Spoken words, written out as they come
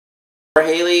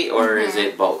Haley, or is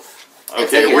it both?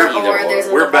 Okay,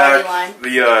 we're back. Line.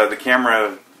 The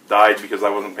camera died because I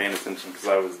wasn't paying attention because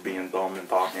I was being dumb and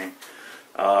talking.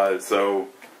 So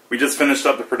we just finished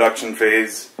up the production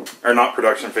phase, or not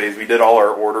production phase. We did all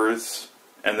our orders,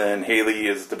 and then Haley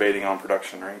is debating on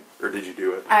production, right? Or did you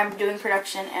do it? I'm doing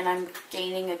production, and I'm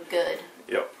gaining a good.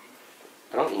 Yep.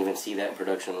 I don't even see that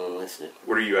production one listed.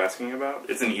 What are you asking about?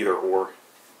 It's an either or.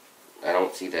 I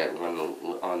don't see that one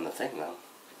on the thing though.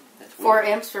 4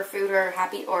 imps for food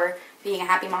or being a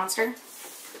happy monster.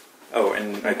 Oh,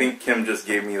 and I think Kim just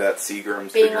gave me that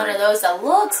Seagram's being one of those that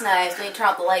looks nice, when you turn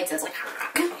off the lights, it's like.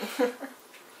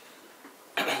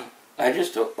 I'm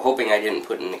just hoping I didn't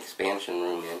put an expansion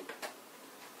room in.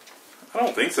 I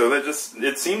don't think so.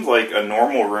 It seems like a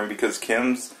normal room because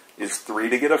Kim's is 3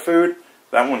 to get a food.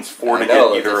 That one's 4 to get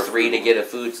either a 3 to get a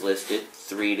food's listed,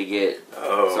 3 to get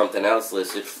something else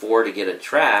listed, 4 to get a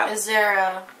trap. Is there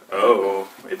a... Oh,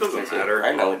 it doesn't matter.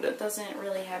 I know it does. It doesn't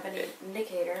really have any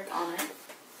indicator on it.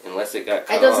 Unless it got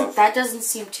cut off. That doesn't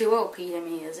seem too OP to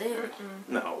me, is it?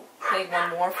 No. Pay 1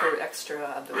 more for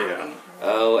extra ability. Yeah.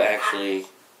 Oh, actually...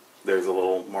 There's a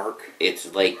little mark.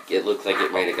 It's like, it looks like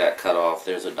it might have got cut off.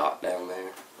 There's a dot down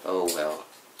there. Oh, well.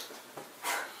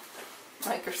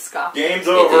 Microscopic. Game's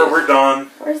over. We're done.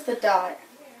 Where's the dot?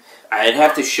 I'd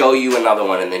have to show you another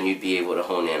one, and then you'd be able to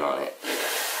hone in on it.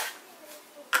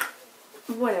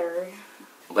 Whatever.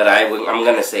 But I'm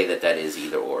going to say that is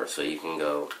either or, so you can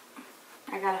go...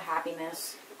 I got a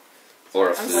happiness.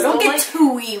 Or a food. So don't get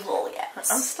too evil yet.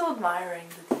 I'm still admiring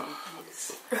the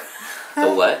DVDs.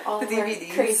 The what? All the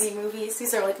DVDs. Crazy movies.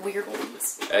 These are like weird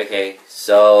ones. Okay,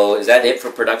 so is that it for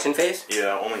production phase?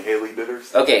 Yeah, only Haley did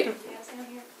hers. Okay.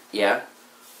 Yeah?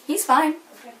 He's fine.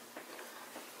 Okay.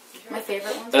 My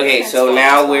favorite one. Okay, so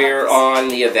now we're on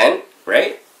the event,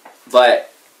 right?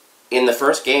 But in the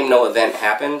first game, no event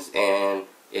happens, and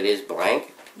it is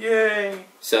blank. Yay!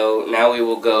 So now we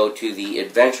will go to the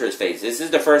adventurers phase. This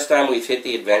is the first time we've hit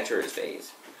the adventurers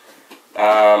phase.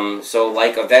 So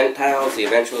like event tiles, the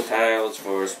eventual tiles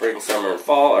for spring, summer, and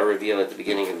fall are revealed at the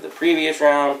beginning of the previous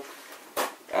round.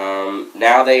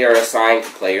 Now they are assigned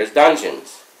to players'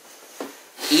 dungeons.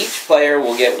 Each player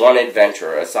will get 1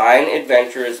 adventurer. Assign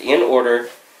adventurers in order,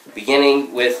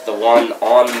 beginning with the one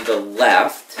on the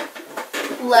left.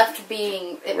 Left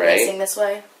being it facing this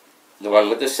way. The one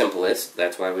with the simplest.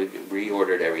 That's why we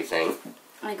reordered everything.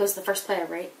 And it goes to the first player,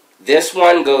 right? This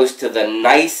one goes to the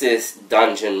nicest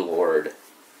dungeon lord.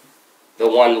 The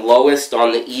one lowest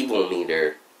on the evil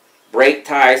meter. Break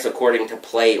ties according to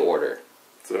play order.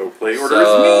 So play order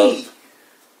is me.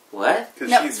 What?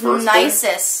 No, she's first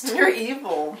nicest. You're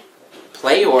evil.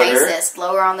 Play order. Nicest,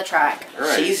 lower on the track.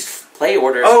 Right. She's play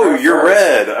order. Oh, you're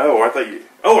red. Oh, I thought you...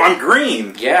 Oh, I'm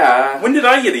green. Yeah. When did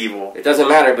I get evil? It doesn't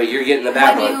matter, but you're getting the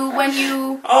bad one. When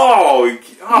you... Oh.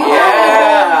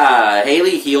 Yeah.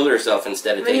 Haley healed herself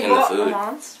instead of taking the food. A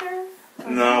monster?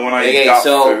 No, when I got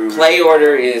food. Play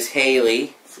order is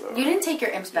Haley. So. You didn't take your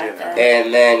imps back then.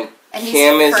 And then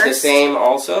Kim is the same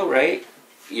also, right?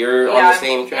 You're on the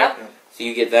same track. Yep. So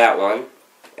you get that one.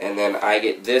 And then I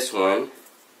get this one.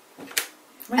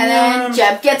 And then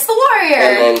Jeb gets the warrior.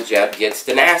 And then Jeb gets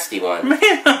the nasty one.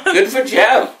 Man. Good for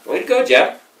Jeb. Way to go,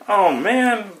 Jeb. Oh,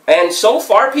 man. And so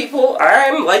far, people,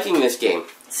 I'm liking this game.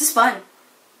 This is fun.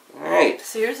 Alright.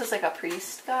 So yours is like a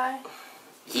priest guy?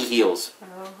 He heals.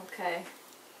 Oh, okay.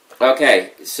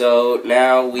 Okay, so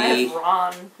now we... I have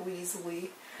Ron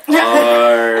Weasley.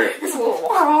 Are...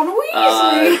 Ron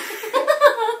Weasley.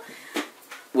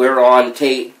 We're on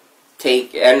take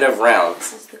end of round.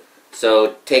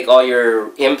 So take all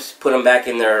your imps, put them back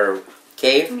in their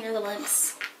cave. Give me your little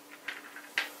imps.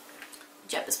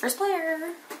 Jeb is first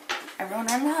player. Everyone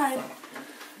run and hide.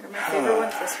 My favorite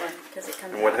one's this one because it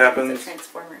comes. And what happens? With a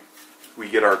transformer. We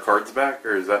get our cards back,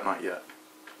 or is that not yet?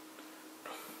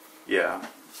 Yeah.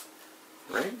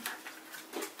 Right?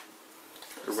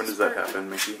 Or when does that happen,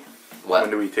 Mickey? What?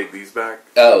 When do we take these back?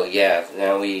 Oh yeah.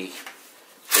 Now we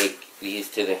take these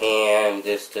to the hand,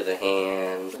 this to the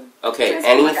hand. Okay,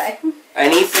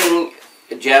 anything,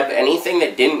 Jeb, anything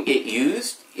that didn't get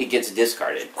used, it gets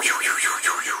discarded.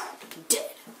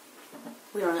 Dead.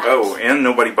 We don't Oh, and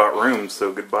nobody bought rooms,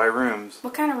 so goodbye rooms.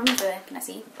 What kind of rooms are they? Can I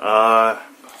see?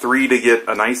 3 to get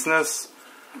a niceness,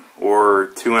 or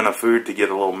 2 and a food to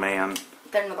get a little man.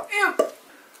 They're in the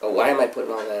Oh, why am I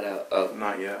putting all that out? Oh,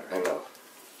 not yet. I know.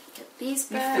 Get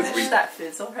these You back. finished that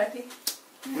fizz already?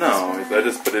 No, I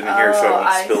just put it in here so I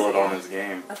won't spill it on his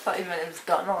game. I thought you meant it was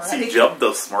done already. See, Jeb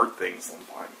does smart things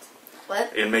sometimes.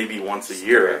 What? And maybe once a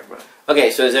year. But Okay,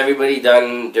 so is everybody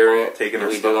done during... Taking her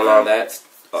stuff doing off? all that?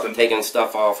 Taking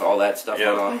stuff off, all that stuff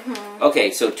Yeah. went off? Okay,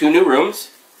 so 2 new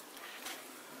rooms.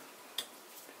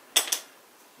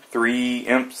 3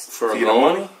 imps For to a get gold?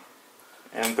 money,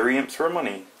 and 3 imps for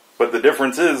money. But the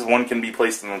difference is, one can be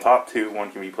placed in the top 2,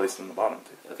 one can be placed in the bottom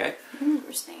 2. Okay.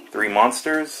 Interesting. 3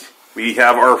 monsters. We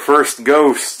have our first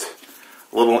ghost.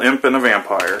 A little imp and a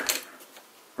vampire.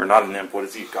 Or not an imp, what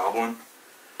is he, a goblin?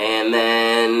 And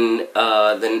then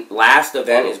the last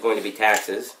event is going to be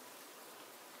taxes.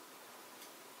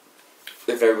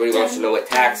 If everybody wants to know what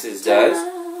taxes does.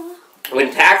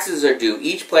 When taxes are due,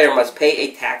 each player must pay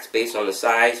a tax based on the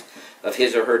size of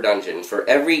his or her dungeon. For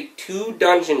every 2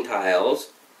 dungeon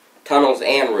tiles, tunnels,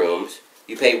 and rooms,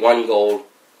 you pay 1 gold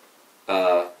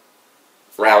round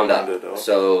up. Rounded up.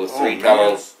 So 3 man.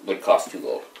 tunnels would cost 2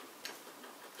 gold.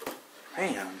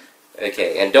 Man.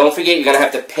 Okay, and don't forget you're going to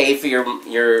have to pay for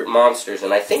your monsters,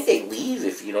 and I think they leave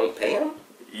if you don't pay them.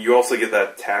 You also get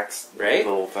that tax Right.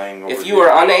 little thing. Over If you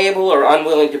are unable or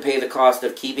unwilling to pay the cost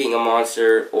of keeping a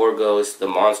monster or ghost, the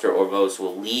monster or ghost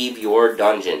will leave your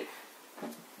dungeon.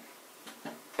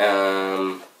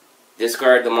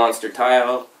 Discard the monster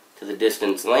tile to the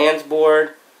distance lands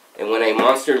board, and when a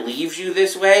monster leaves you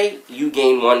this way, you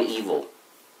gain 1 evil.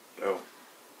 Oh.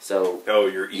 So, Oh,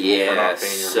 you're evil for not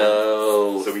paying your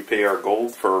rooms. So we pay our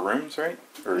gold for our rooms, right?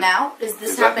 Or, Now? Is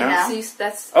this Is that happening now? now? See,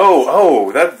 that's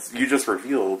Oh, that's you just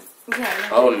revealed. Yeah.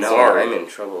 oh no, Sorry. I'm in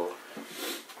trouble.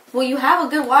 Well, you have a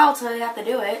good while till you have to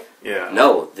do it. Yeah.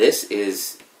 No, this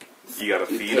is You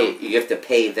gotta you, feed pay, them. you have to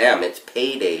pay them. It's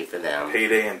payday for them.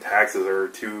 Payday and taxes are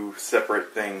 2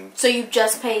 separate things. So you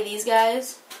just pay these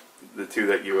guys, The 2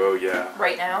 that you owe, yeah.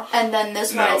 right now. and then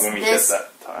this No, one is when we this. get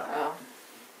that tile. Oh.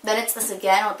 Then it's this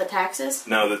again with the taxes.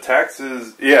 No, the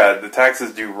taxes. Yeah, the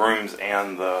taxes do rooms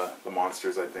and the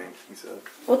monsters. I think he said.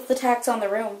 What's the tax on the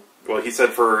room? Well, he said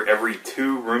for every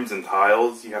 2 rooms and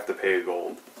tiles, you have to pay a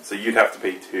gold. So you'd have to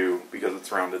pay 2 because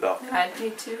it's rounded up. I'd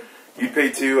pay 2. You'd pay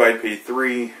 2. I'd pay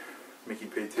 3. Mickey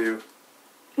pay 2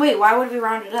 Wait, why would we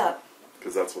round it up?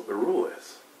 because that's what the rule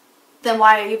is. Then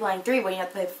why are you playing 3 when you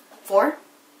have to pay 4?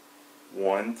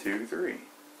 1, 2, 3.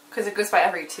 Because it goes by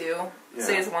every 2. Yeah. So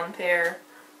he has 1 pair,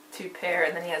 2 pair,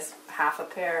 and then he has half a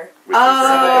pair. Which So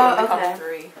Oh, it would become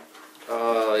okay.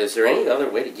 3. Is there any other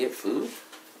way to get food?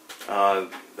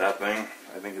 That thing,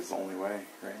 I think, is the only way,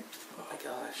 right? Oh my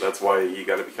gosh. That's why you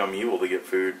got to become evil to get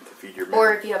food to feed your men.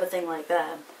 Or if you have a thing like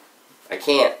that. I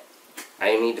can't.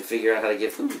 I need to figure out how to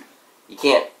get food. You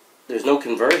can't. There's no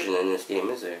conversion in this game,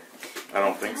 is there? I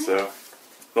don't think so.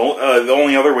 The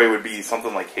only other way would be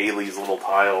something like Haley's little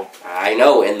tile. I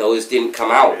know, and those didn't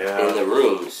come out Yeah. in the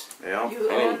rooms. Yeah. You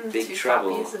I'm in own big 2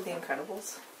 trouble. copies of The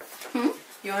Incredibles? Hmm?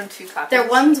 You own 2 copies? There,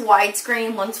 one's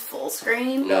widescreen, one's full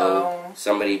screen. No, Oh.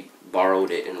 somebody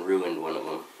borrowed it and ruined one of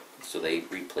them, so they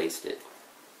replaced it.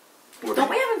 Don't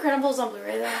we have Incredibles on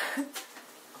Blu-ray though?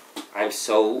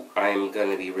 I'm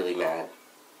gonna be really mad.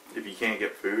 If you can't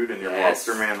get food and your Yes.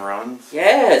 Monster Man runs.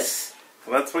 Yes!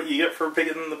 Well, that's what you get for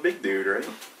picking the big dude, right?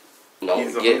 No,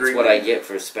 He's a it's hungry what I man. get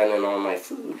for spending all my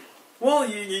food. Well,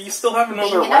 you still have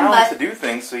another Being a round nut. to do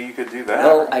things, so you could do that.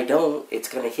 No, I don't. It's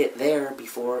gonna hit there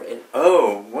before it...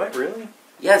 Oh, what, really?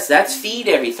 Yes, that's feed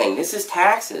everything. This is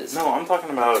taxes. No, I'm talking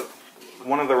about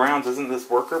one of the rounds. Isn't this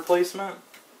worker placement?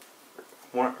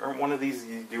 One of these,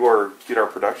 you do get our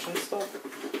production stuff?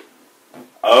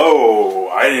 Oh,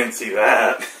 I didn't see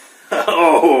that.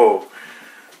 Oh,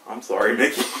 I'm sorry,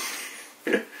 Mickey.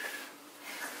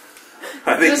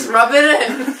 I think. Just rub it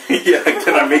in. Yeah,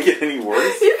 can I make it any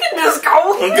worse? You can just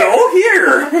go here. Go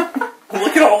here.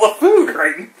 Look at all the food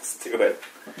right next to it.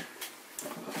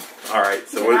 All right,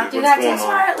 so Do not what's do that going too on?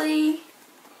 smartly.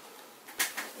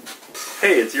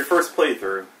 Hey, it's your first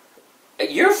playthrough.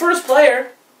 You're first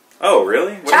player. Oh,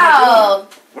 really? What Child,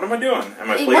 am I doing? Am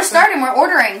I placing? we're starting. We're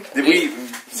ordering. Did we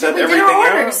set We did everything our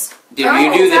out? orders. Did Oh,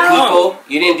 you do the no. people?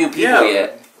 You didn't do people Yeah.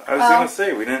 yet. I was Oh. gonna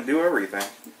say we didn't do everything.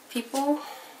 People.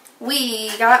 We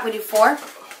do 4.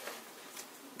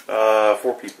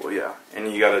 4 people, yeah,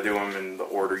 and you got to do them in the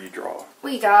order you draw.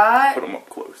 We got Put them up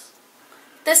close.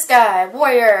 this guy,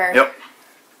 warrior. Yep.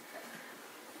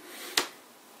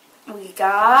 We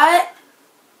got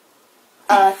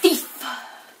a thief.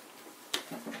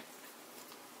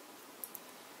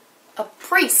 A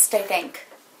priest, I think.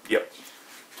 Yep.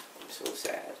 I'm so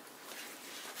sad.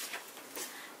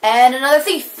 And another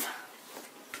thief.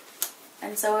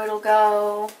 And so it'll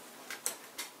go...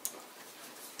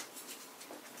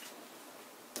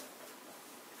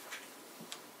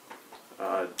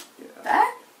 Yeah.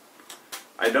 that?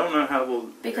 I don't know how we'll.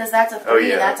 Because that's a 3 Oh,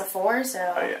 yeah. and that's a 4,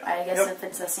 so Oh, yeah. I guess Yep. if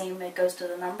it's the same, it goes to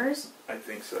the numbers. I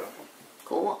think so.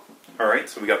 Cool. All right,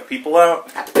 so we got the people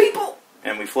out, Got the people!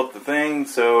 and we flipped the thing.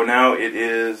 So now it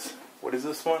is. What is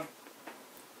this one?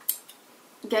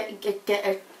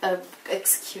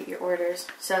 Execute your orders.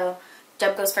 So,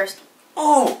 Jeb goes first.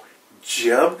 Oh,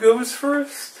 Jeb goes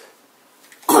first?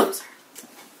 Loser.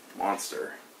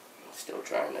 Monster. Still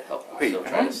trying to help. I'm Wait, still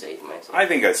trying to save myself. I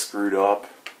think I screwed up.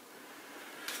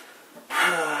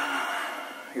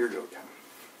 Here you go, Kim.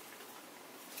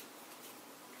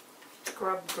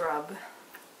 Grub.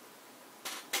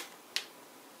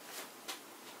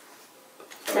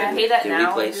 Can I pay that Did we now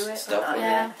and place do it? stuff Or not? in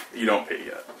Yeah. You don't pay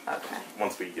yet. Okay.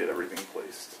 Once we get everything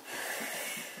placed.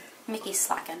 Mickey's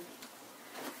slacking.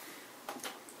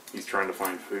 He's trying to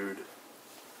find food.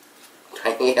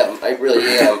 I am. I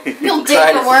really am. He'll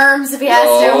dig for worms if he has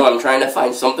No, to. I'm trying to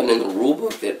find something in the rule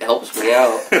book that helps me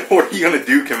out. What are you gonna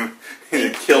do, Kim?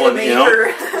 Kill an Maker.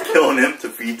 imp? Kill an imp to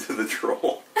feed to the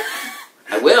troll?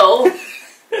 I will.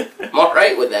 I'm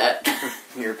alright with that.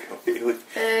 Here you go, Haley.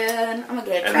 And I'm gonna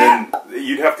get a And trap. then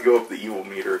you'd have to go up the evil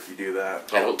meter if you do that.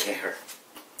 I don't care.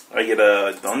 I get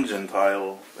a dungeon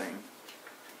tile thing.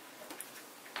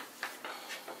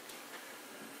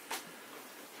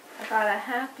 I got a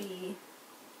happy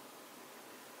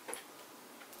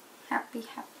Happy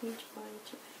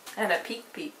joy. and a peek.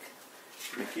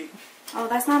 Mickey? Oh,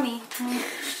 that's not me.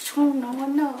 Oh, no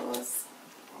one knows.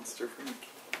 Monster for Mickey.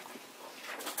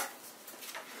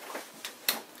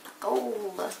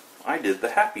 Gold. I did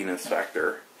the happiness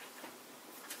factor.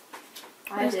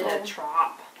 I Where's did a gold?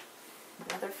 trop.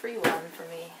 Another free one for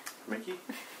me. Mickey?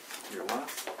 Your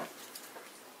last?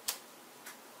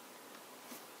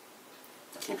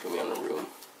 Can you put me on the room?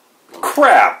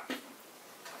 Crap!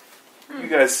 You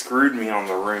guys screwed me on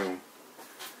the room.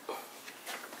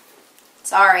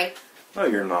 Sorry. No,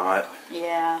 you're not.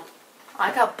 Yeah.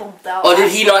 I got bumped out. Oh,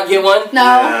 did he not get one? No.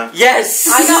 Yeah. Yes!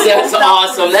 I got That's pulled out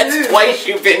awesome. for That's food. twice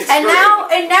you've been screwed.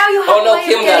 And now you have Oh a no, way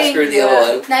Kim of got getting. screwed the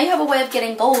other one. Now you have a way of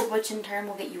getting gold, which in turn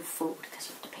will get you food because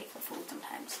you have to pay for food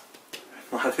sometimes.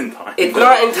 Not in time. It's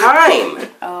not in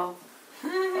time. Oh.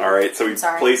 Alright, so we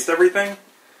Sorry. placed everything?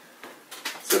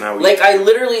 So now we... Like, I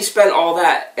literally spent all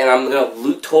that, and I'm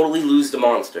gonna totally lose the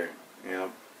monster. Yeah.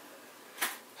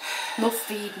 No,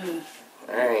 feed me.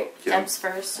 Alright. Kim- Jeb's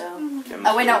first, so. Kim's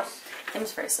Oh wait, no. first.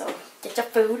 Kim's first, so get your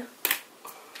food.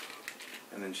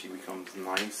 And then she becomes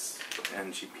nice,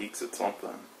 and she peeks at something.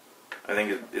 I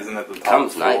think it isn't at the top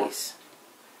Becomes floor. nice.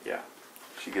 Yeah.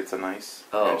 She gets a nice,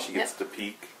 Oh. and she gets to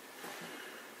peek.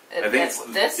 It I think gets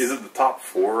it's... this. Is it the top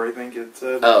 4, I think it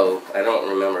said? Oh, I don't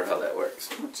remember how that works.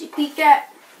 What'd you peek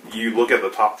at? You look at the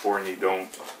top 4 and you don't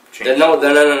change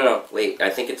No. Wait, I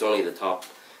think it's only the top.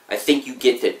 I think you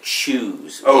get to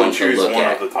choose Oh, one and choose to look one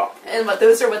at. of the top 4. And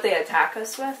those are what they attack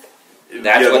us with.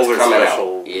 That's what's those are coming out.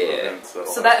 special Yeah. events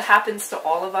that'll So that happens to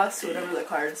all of us, whatever the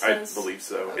card I says. believe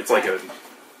so. It's like a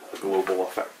global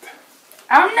effect.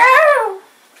 Oh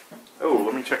Oh,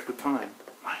 let me check the time.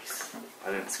 Nice.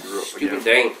 I didn't screw up Stupid again.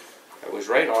 thing. I was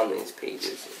right on these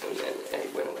pages, and then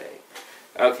it went away.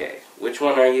 Okay, which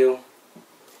one are you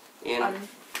in?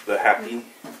 The happy.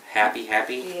 Happy.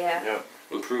 Yeah. Yeah.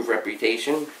 Improve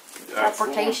reputation. no!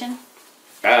 Teleportation.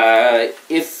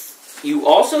 If you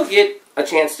also get a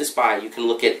chance to spy, you can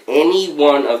look at any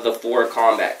one of the 4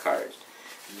 combat cards.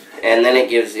 And then it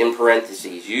gives in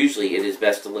parentheses, usually it is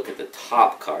best to look at the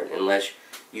top card, unless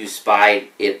you spied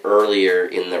it earlier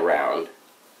in the round.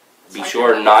 Be So I sure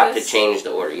can look not at to this? change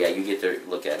the order. Yeah, you get to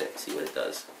look at it, see what it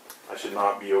does. I should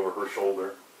not be over her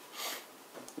shoulder.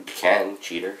 You can,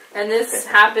 cheater. And this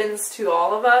happens to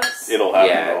all of us. It'll happen.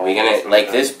 to Yeah, all we're of gonna, us like,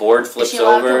 sometime. this board Is flips she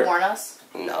allowed to over. warn us?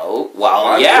 No. Well,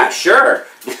 I'm yeah, good. sure.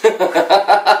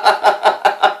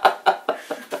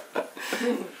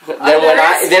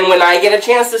 Then when I get a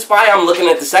chance to spy, I'm looking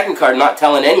at the second card, not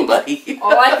telling anybody.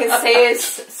 All I can say is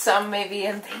some may be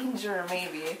in danger,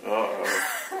 maybe.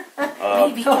 Uh-oh.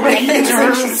 Maybe We're making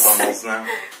dangerous. extension tunnels now.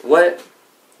 What?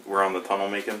 We're on the tunnel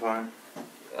making time.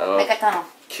 Make a tunnel.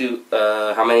 2.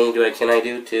 How many can I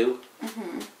do? 2.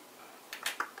 Mm-hmm.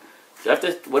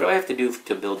 What do I have to do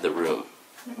to build the room?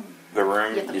 The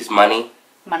room, Yeah, Is money?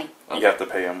 Money. you have to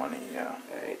pay him money, yeah.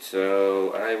 Alright,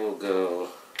 so I will go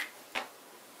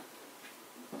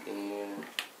here, and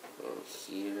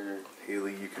here.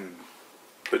 Haley, you can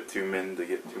put 2 men to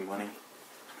get 2 money.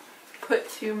 Put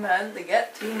 2 men to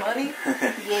get 2 money.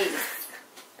 Yay.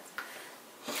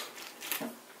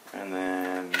 And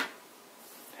then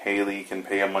Haley can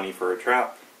pay him money for a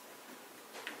trap.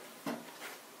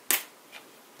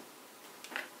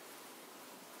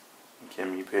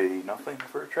 Kim, you pay nothing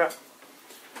for a trap.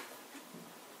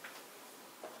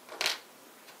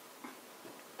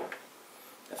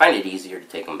 I find it easier to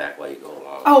take them back while you go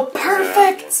along. Oh,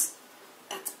 perfect!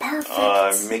 That's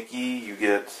perfect. Mickey, you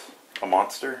get a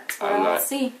monster. I'm Well, not. let's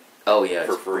see. Oh yeah,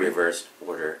 For it's free. reversed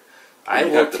order. I You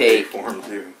will have to pay take. for him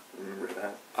too. Remember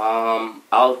that?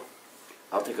 I'll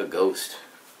I'll take a ghost.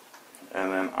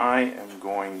 And then I am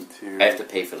going to... I have to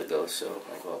pay for the ghost, so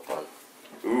I'll go up one.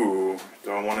 Ooh,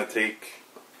 do I want to take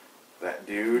that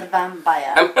dude? The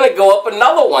vampire. I'm gonna go up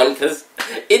another one because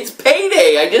it's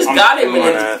payday. I just got him and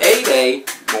it's payday.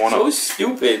 So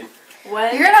stupid.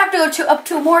 What? You're gonna have to go up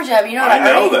two more, Jeb. You know that, I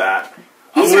know right? that.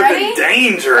 He's I'm ready? living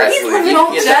dangerously. He's living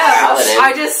Don't Get the Jeff. paladin.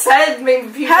 I just said maybe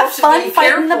people Have should fun be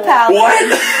fighting the careful.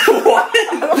 paladin. What?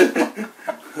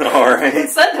 What? All It right.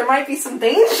 said there might be some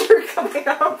danger coming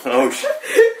up. Oh,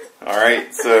 all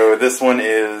right. So this one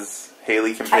is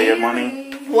Haley can pay you money.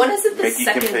 When is it the Mickey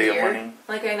can second pay you year? money.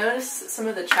 Like I noticed some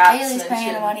of the chats Haley's paying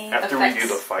mention money. After we do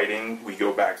the fighting, we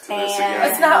go back to this again.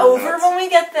 It's not over when we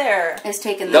get there. It's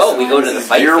taking this No, we go to This the is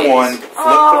fight year phase. one. Flip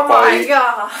Oh to my fight.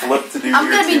 god. Flip to do I'm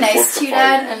year gonna be two, nice flip to you, fight.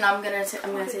 Dad, and I'm gonna take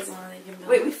one of the you can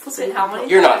Wait, we flipped it how many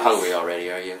You're not times? hungry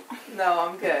already, are you? No,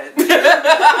 I'm good. So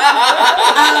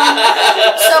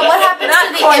what happens Not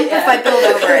to the quite imp if yet. I build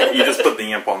over it? You just put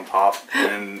the imp on top,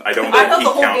 and I don't I think thought he the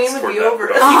whole counts game would toward be that over.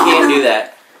 production. You can't do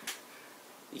that.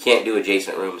 You can't do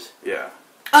adjacent rooms. Yeah.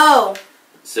 Oh,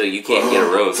 So you can't get a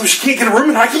room. So she can't get a room,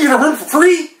 and I can get a room for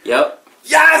free. Yep.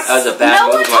 Yes. That was a bad no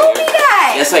move one on told me your-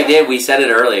 that. Yes, I did. We said it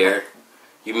earlier.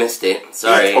 You missed it.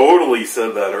 Sorry. You totally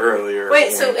said that earlier.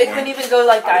 Wait, so it couldn't even go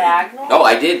like diagonal? No,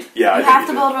 I did. Yeah, You I have to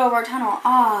think build over a tunnel.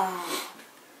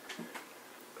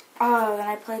 Oh, then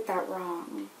I played that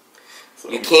wrong.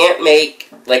 You can't make,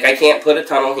 like, I can't put a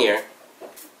tunnel here,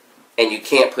 and you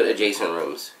can't put adjacent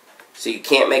rooms. So you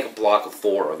can't make a block of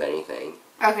 4 of anything.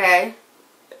 Okay.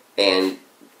 And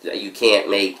you can't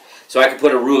make, so I could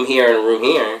put a room here and a room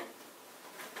here,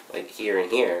 like here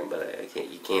and here, but I can't.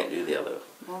 You can't do the other.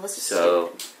 Well, this is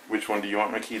So Which one do you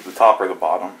want, Mickey? The top or the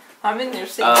bottom? I'm in there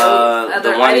seeing the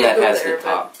I one didn't that go has there, the but-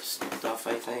 top stuff,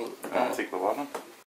 I think. I'll take the bottom.